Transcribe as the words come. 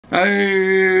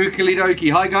Okie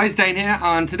dokie. Hi guys, Dane here,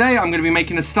 and today I'm going to be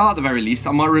making a start at the very least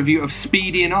on my review of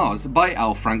Speedy in Oz by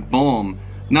L. Frank Baum.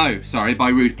 No, sorry, by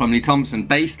Ruth Plumly Thompson,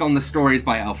 based on the stories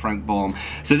by L. Frank Baum.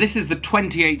 So this is the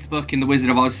 28th book in the Wizard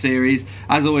of Oz series.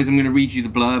 As always, I'm going to read you the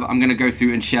blurb. I'm going to go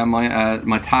through and share my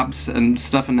my tabs and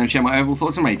stuff, and then share my overall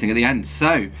thoughts and rating at the end.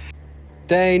 So,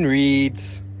 Dane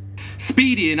reads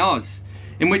Speedy in Oz,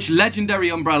 in which legendary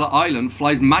Umbrella Island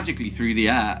flies magically through the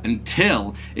air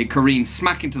until it careens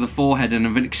smack into the forehead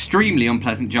of an extremely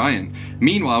unpleasant giant.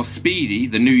 Meanwhile, Speedy,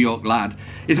 the New York lad,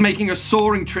 is making a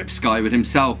soaring trip skyward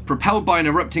himself, propelled by an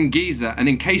erupting geyser and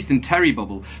encased in terry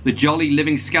bubble, the jolly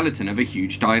living skeleton of a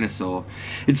huge dinosaur.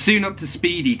 It's soon up to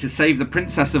Speedy to save the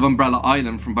Princess of Umbrella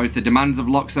Island from both the demands of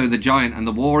Loxo the Giant and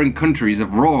the warring countries of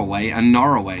Roraway and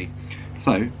Norraway.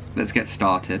 So, let's get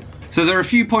started. So there are a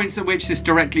few points at which this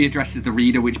directly addresses the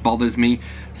reader which bothers me.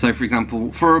 So for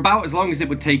example, for about as long as it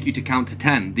would take you to count to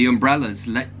 10, the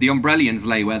Umbrellians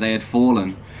lay where they had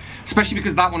fallen. Especially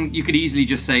because that one you could easily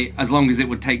just say, as long as it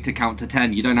would take to count to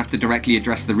 10, you don't have to directly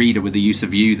address the reader with the use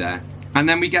of you there. And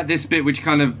then we get this bit which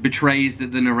kind of betrays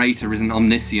that the narrator isn't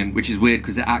omniscient, which is weird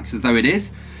because it acts as though it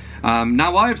is.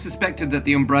 Now I have suspected that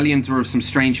the Umbrellians were of some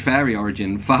strange fairy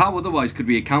origin, for how otherwise could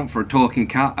we account for a talking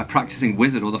cat, a practicing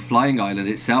wizard, or the flying island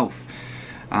itself?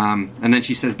 And then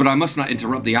she says, but I must not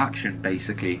interrupt the action,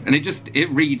 basically. And it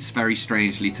reads very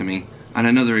strangely to me. And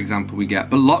another example we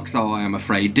get, but Loxo, I am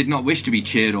afraid, did not wish to be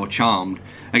cheered or charmed.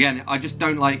 Again, I just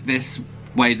don't like this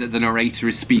way that the narrator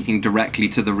is speaking directly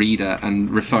to the reader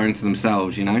and referring to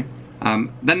themselves, you know?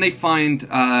 Then they find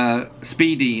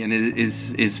Speedy and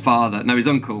his father, no, his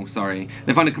uncle, sorry.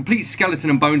 They find a complete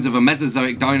skeleton and bones of a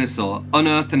Mesozoic dinosaur,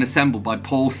 unearthed and assembled by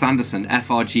Paul Sanderson,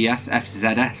 FRGS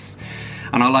FZS.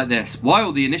 And I like this. Why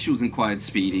all the initials, inquired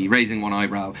Speedy, raising one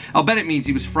eyebrow. I'll bet it means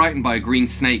he was frightened by a green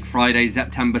snake Friday,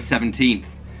 September 17th.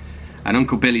 And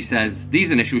Uncle Billy says, these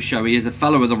initials show he is a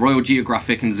fellow of the Royal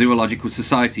Geographic and Zoological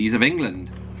Societies of England.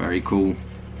 Very cool.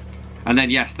 And then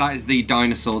yes, that is the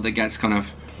dinosaur that gets kind of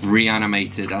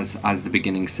reanimated, as the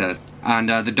beginning says. And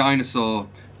the dinosaur,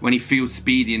 when he feels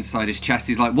Speedy inside his chest,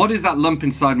 he's like, what is that lump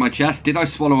inside my chest? Did I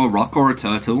swallow a rock or a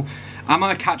turtle? Am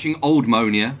I catching old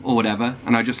monia or whatever?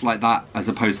 And I just like that as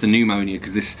opposed to pneumonia,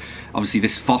 because this, obviously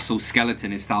this fossil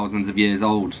skeleton is thousands of years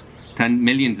old,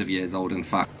 millions of years old in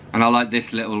fact. And I like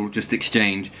this little just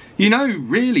exchange. You know,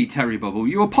 really, Terry Bubble,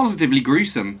 you were positively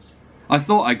gruesome. I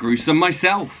thought I grew some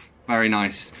myself. Very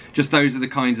nice. Just those are the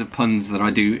kinds of puns that I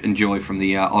do enjoy from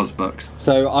the Oz books.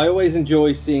 So I always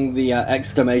enjoy seeing the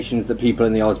exclamations that people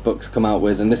in the Oz books come out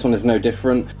with, and this one is no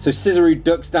different. So Scissoroo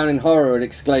ducks down in horror and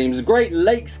exclaims, great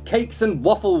lakes, cakes and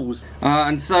waffles.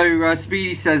 And so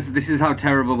Speedy says this is how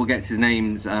Terrible gets his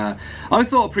names. I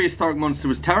thought a prehistoric monster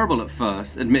was terrible at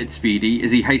first, admitted Speedy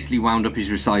as he hastily wound up his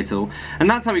recital. And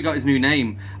that's how he got his new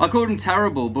name. I called him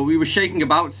Terrible, but we were shaking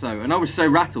about so, and I was so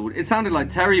rattled. It sounded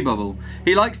like Terry Bubble.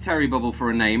 He likes Terry Bubble for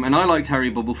a name, and I like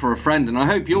Terry Bubble for a friend, and I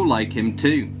hope you'll like him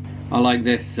too. I like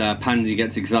this, Pansy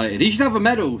gets excited. He should have a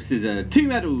medal, Scissor. 2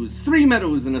 medals, 3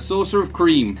 medals, and a saucer of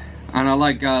cream. And I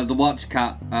like the watch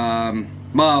cat.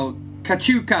 Well,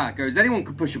 Kachuka goes, anyone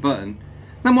could push a button.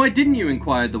 Then why didn't you,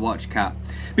 inquired the watch cat.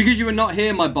 Because you were not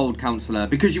here, my bold counsellor.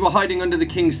 Because you were hiding under the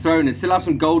king's throne and still have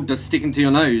some gold dust sticking to your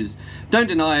nose. Don't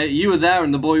deny it, you were there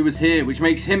and the boy was here, which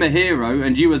makes him a hero,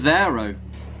 and you were there-o.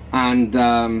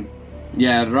 And,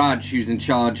 yeah, Raj, who's in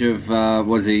charge of,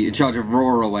 in charge of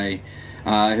Roraway.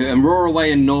 And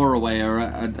Roraway and Norraway are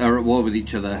at war with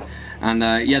each other. And,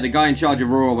 yeah, the guy in charge of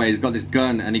Roraway has got this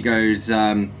gun, and he goes,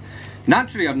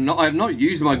 naturally, I have not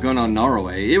used my gun on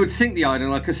Norraway. It would sink the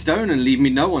island like a stone and leave me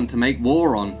no one to make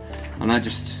war on. And it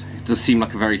does seem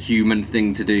like a very human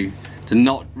thing to do, to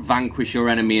not vanquish your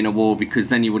enemy in a war, because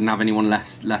then you wouldn't have anyone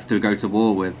left to go to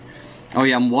war with. Oh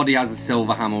yeah, and Waddy has a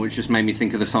silver hammer, which just made me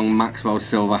think of the song Maxwell's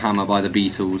Silver Hammer by the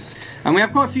Beatles. And we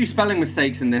have quite a few spelling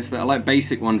mistakes in this that are like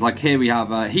basic ones. Like here we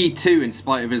have, he too, in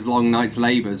spite of his long night's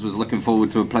labours, was looking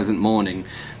forward to a pleasant morning.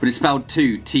 But it's spelled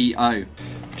to, T-O.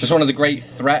 Just one of the great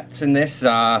threats in this.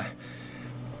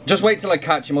 Just wait till I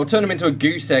catch him, I'll turn him into a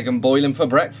goose egg and boil him for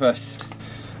breakfast.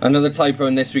 Another typo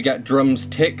in this, we get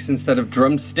drumsticks instead of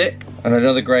drumstick. And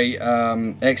another great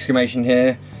exclamation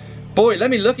here. Boy, let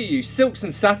me look at you, silks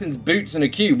and satins, boots and a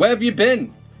queue, where have you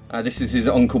been? This is his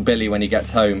Uncle Billy when he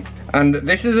gets home. And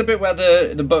this is a bit where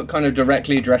the book kind of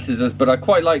directly addresses us, but I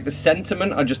quite like the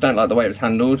sentiment, I just don't like the way it was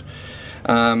handled.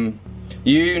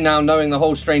 You, now knowing the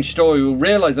whole strange story, will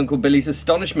realise Uncle Billy's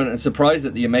astonishment and surprise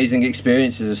at the amazing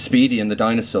experiences of Speedy and the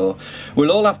dinosaur.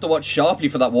 We'll all have to watch sharply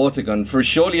for that water gun, for as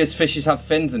surely as fishes have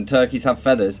fins and turkeys have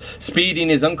feathers, Speedy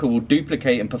and his uncle will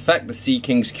duplicate and perfect the Sea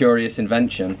King's curious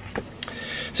invention.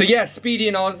 So yeah, Speedy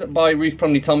and Oz by Ruth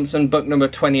Plumly Thompson, book number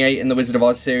 28 in the Wizard of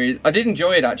Oz series. I did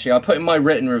enjoy it actually. I put in my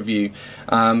written review.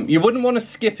 You wouldn't want to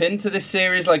skip into this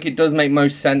series, like it does make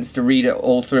most sense to read it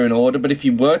all through in order, but if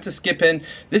you were to skip in,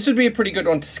 this would be a pretty good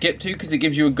one to skip to because it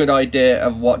gives you a good idea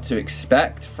of what to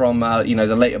expect from you know,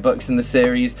 the later books in the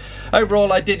series.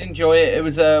 Overall, I did enjoy it. It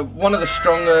was one of the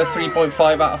stronger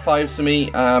 3.5 out of 5s for me.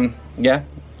 Yeah,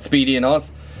 Speedy and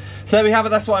Oz. So there we have it,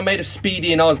 that's what I made of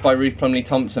Speedy and Oz by Ruth Plumly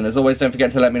Thompson. As always, don't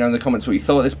forget to let me know in the comments what you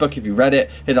thought of this book if you read it.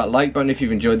 Hit that like button if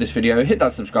you've enjoyed this video, hit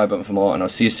that subscribe button for more, and I'll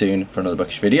see you soon for another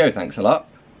bookish video. Thanks a lot,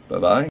 bye bye.